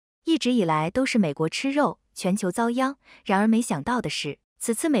一直以来都是美国吃肉，全球遭殃。然而没想到的是，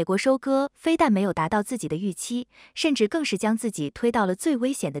此次美国收割非但没有达到自己的预期，甚至更是将自己推到了最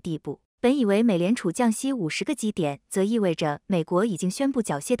危险的地步。本以为美联储降息50个基点，则意味着美国已经宣布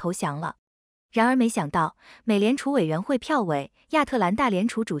缴械投降了。然而没想到，美联储委员会票委、亚特兰大联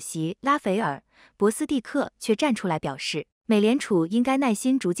储主席拉斐尔·博斯蒂克却站出来表示，美联储应该耐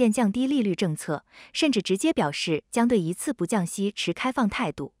心逐渐降低利率政策，甚至直接表示将对一次不降息持开放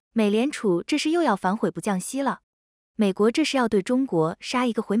态度。美联储这是又要反悔不降息了？美国这是要对中国杀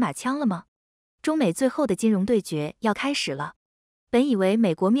一个回马枪了吗？中美最后的金融对决要开始了。本以为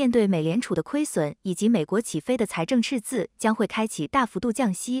美国面对美联储的亏损以及美国起飞的财政赤字，将会开启大幅度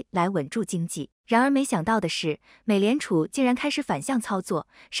降息来稳住经济。然而没想到的是，美联储竟然开始反向操作，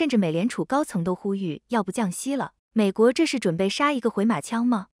甚至美联储高层都呼吁要不降息了。美国这是准备杀一个回马枪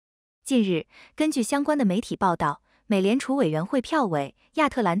吗？近日，根据相关的媒体报道，美联储委员会票委、亚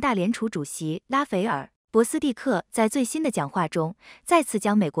特兰大联储主席拉斐尔·博斯蒂克在最新的讲话中，再次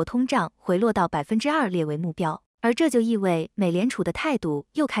将美国通胀回落到2%列为目标。而这就意味美联储的态度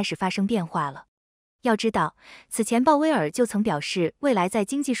又开始发生变化了。要知道，此前鲍威尔就曾表示，未来在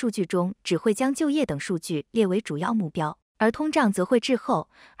经济数据中只会将就业等数据列为主要目标，而通胀则会滞后。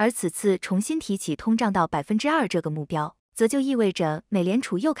而此次重新提起通胀到2%这个目标，则就意味着美联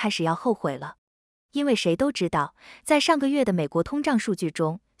储又开始要后悔了。因为谁都知道，在上个月的美国通胀数据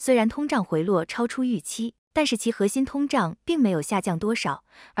中，虽然通胀回落超出预期，但是其核心通胀并没有下降多少，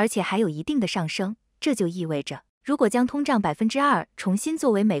而且还有一定的上升。这就意味着，如果将通胀2%重新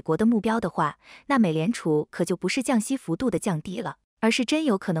作为美国的目标的话，那美联储可就不是降息幅度的降低了，而是真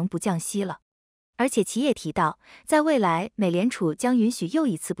有可能不降息了。而且其也提到，在未来美联储将允许又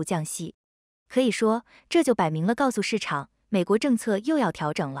一次不降息。可以说，这就摆明了告诉市场，美国政策又要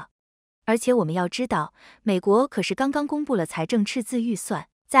调整了。而且我们要知道，美国可是刚刚公布了财政赤字预算，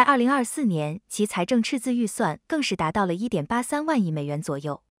在2024年，其财政赤字预算更是达到了1.83万亿美元左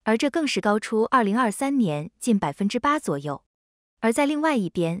右。而这更是高出2023年近8%左右。而在另外一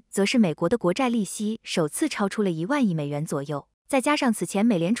边，则是美国的国债利息首次超出了1万亿美元左右，再加上此前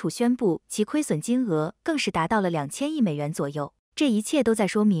美联储宣布其亏损金额更是达到了2000亿美元左右，这一切都在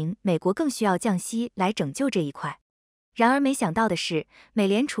说明美国更需要降息来拯救这一块。然而没想到的是，美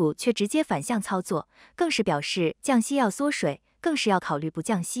联储却直接反向操作，更是表示降息要缩水，更是要考虑不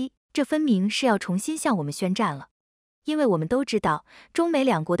降息，这分明是要重新向我们宣战了。因为我们都知道，中美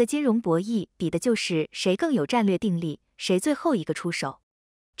两国的金融博弈比的就是谁更有战略定力，谁最后一个出手。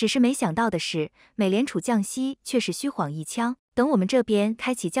只是没想到的是，美联储降息却是虚晃一枪，等我们这边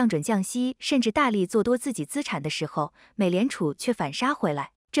开启降准降息，甚至大力做多自己资产的时候，美联储却反杀回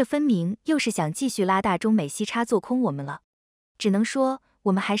来，这分明又是想继续拉大中美息差做空我们了。只能说，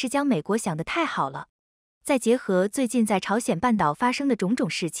我们还是将美国想得太好了。再结合最近在朝鲜半岛发生的种种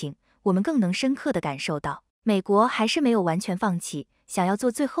事情，我们更能深刻地感受到，美国还是没有完全放弃，想要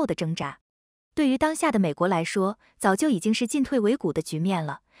做最后的挣扎。对于当下的美国来说，早就已经是进退维谷的局面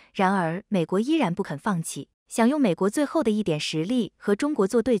了。然而，美国依然不肯放弃，想用美国最后的一点实力和中国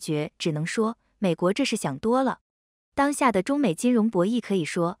做对决，只能说，美国这是想多了。当下的中美金融博弈可以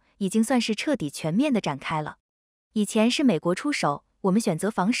说，已经算是彻底全面的展开了。以前是美国出手，我们选择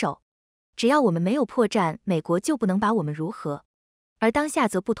防守，只要我们没有破绽，美国就不能把我们如何。而当下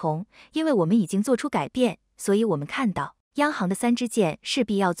则不同，因为我们已经做出改变，所以我们看到央行的3支箭势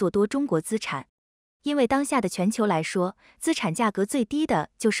必要做多中国资产，因为当下的全球来说，资产价格最低的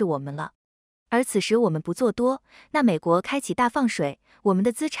就是我们了。而此时我们不做多，那美国开启大放水，我们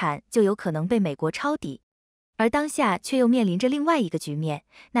的资产就有可能被美国抄底。而当下却又面临着另外一个局面，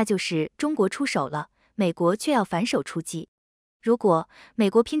那就是中国出手了，美国却要反手出击。如果美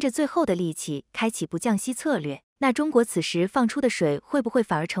国拼着最后的力气开启不降息策略，那中国此时放出的水会不会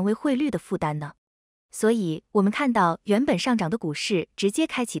反而成为汇率的负担呢？所以我们看到原本上涨的股市直接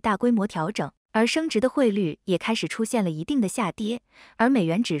开启大规模调整，而升值的汇率也开始出现了一定的下跌，而美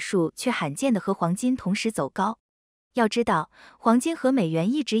元指数却罕见的和黄金同时走高。要知道，黄金和美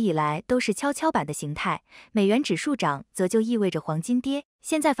元一直以来都是跷跷板的形态，美元指数涨则就意味着黄金跌，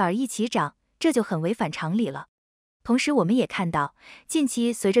现在反而一起涨，这就很违反常理了。同时我们也看到，近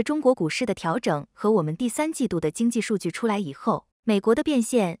期随着中国股市的调整和我们第3季度的经济数据出来以后，美国的变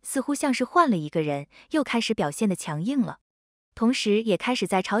现似乎像是换了一个人，又开始表现得强硬了。同时也开始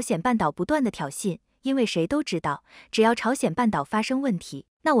在朝鲜半岛不断的挑衅，因为谁都知道，只要朝鲜半岛发生问题，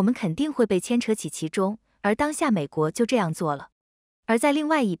那我们肯定会被牵扯起其中，而当下美国就这样做了。而在另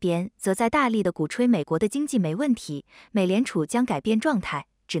外一边，则在大力的鼓吹美国的经济没问题，美联储将改变状态，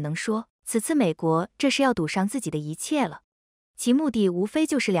只能说，此次美国这是要赌上自己的一切了。其目的无非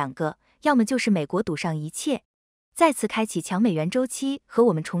就是2个，要么就是美国赌上一切，再次开启强美元周期和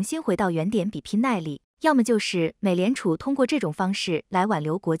我们重新回到原点比拼耐力，要么就是美联储通过这种方式来挽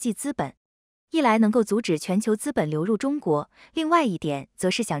留国际资本，一来能够阻止全球资本流入中国，另外一点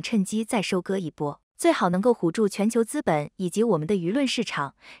则是想趁机再收割一波，最好能够唬住全球资本以及我们的舆论市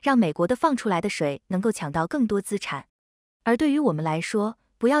场，让美国的放出来的水能够抢到更多资产。而对于我们来说，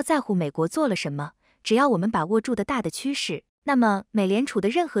不要在乎美国做了什么，只要我们把握住的大的趋势，那么美联储的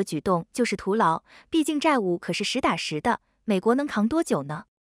任何举动就是徒劳，毕竟债务可是实打实的，美国能扛多久呢？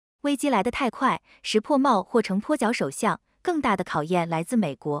危机来得太快，识破帽或成跛脚首相，更大的考验来自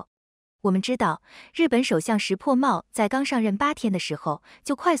美国。我们知道，日本首相石破茂在刚上任8天的时候，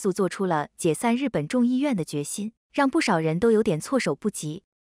就快速做出了解散日本众议院的决心，让不少人都有点措手不及。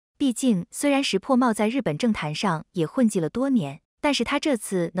毕竟，虽然石破茂在日本政坛上也混迹了多年，但是他这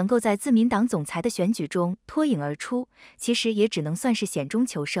次能够在自民党总裁的选举中脱颖而出，其实也只能算是险中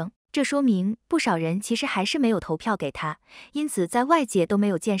求生。这说明不少人其实还是没有投票给他，因此在外界都没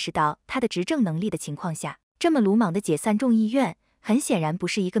有见识到他的执政能力的情况下，这么鲁莽的解散众议院，很显然不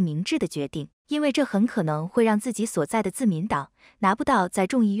是一个明智的决定，因为这很可能会让自己所在的自民党拿不到在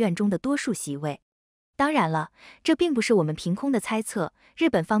众议院中的多数席位。当然了，这并不是我们凭空的猜测，日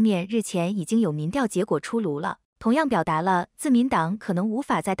本方面日前已经有民调结果出炉了，同样表达了自民党可能无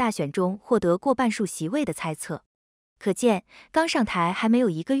法在大选中获得过半数席位的猜测。可见，刚上台还没有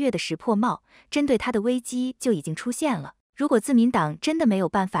1个月的石破茂，针对他的危机就已经出现了。如果自民党真的没有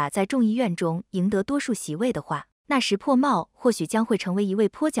办法在众议院中赢得多数席位的话，那石破茂或许将会成为一位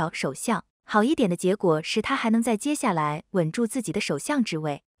跛脚首相。好一点的结果是他还能在接下来稳住自己的首相之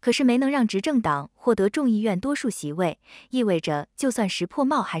位，可是没能让执政党获得众议院多数席位，意味着就算石破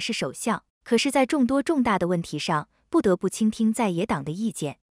茂还是首相，可是在众多重大的问题上不得不倾听在野党的意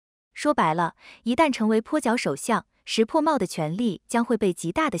见。说白了，一旦成为跛脚首相，石破茂的权力将会被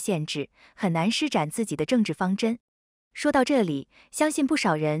极大的限制，很难施展自己的政治方针。说到这里，相信不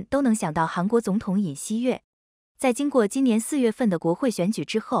少人都能想到韩国总统尹锡悦。在经过今年4月份的国会选举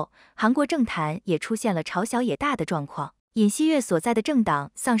之后，韩国政坛也出现了朝小野大的状况，尹锡悦所在的政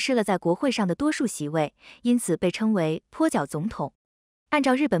党丧失了在国会上的多数席位，因此被称为跛脚总统。按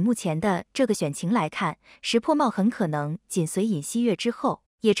照日本目前的这个选情来看，石破茂很可能紧随尹锡悦之后，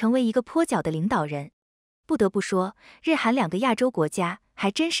也成为一个跛脚的领导人。不得不说，日韩2个亚洲国家还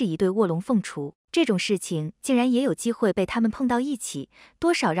真是一对卧龙凤雏，这种事情竟然也有机会被他们碰到一起，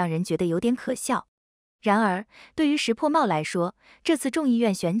多少让人觉得有点可笑。然而，对于石破茂来说，这次众议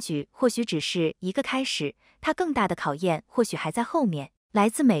院选举或许只是一个开始，他更大的考验或许还在后面，来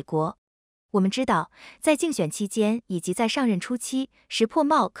自美国。我们知道，在竞选期间以及在上任初期，石破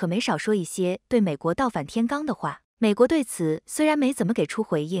茂可没少说一些对美国倒反天罡的话。美国对此虽然没怎么给出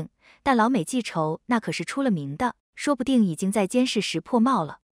回应，但老美记仇那可是出了名的，说不定已经在监视石破茂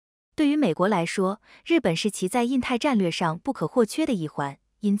了。对于美国来说，日本是其在印太战略上不可或缺的一环，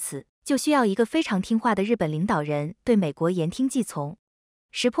因此就需要一个非常听话的日本领导人对美国言听计从。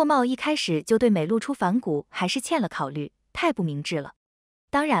石破茂一开始就对美陆出反股还是欠了考虑，太不明智了。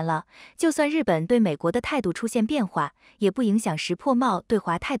当然了，就算日本对美国的态度出现变化，也不影响石破茂对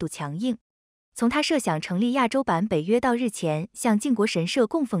华态度强硬。从他设想成立亚洲版北约到日前向靖国神社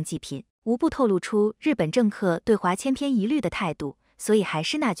供奉祭品，无不透露出日本政客对华千篇一律的态度。所以还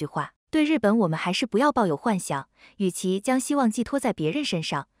是那句话，对日本我们还是不要抱有幻想，与其将希望寄托在别人身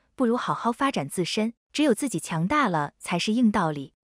上，不如好好发展自身，只有自己强大了才是硬道理。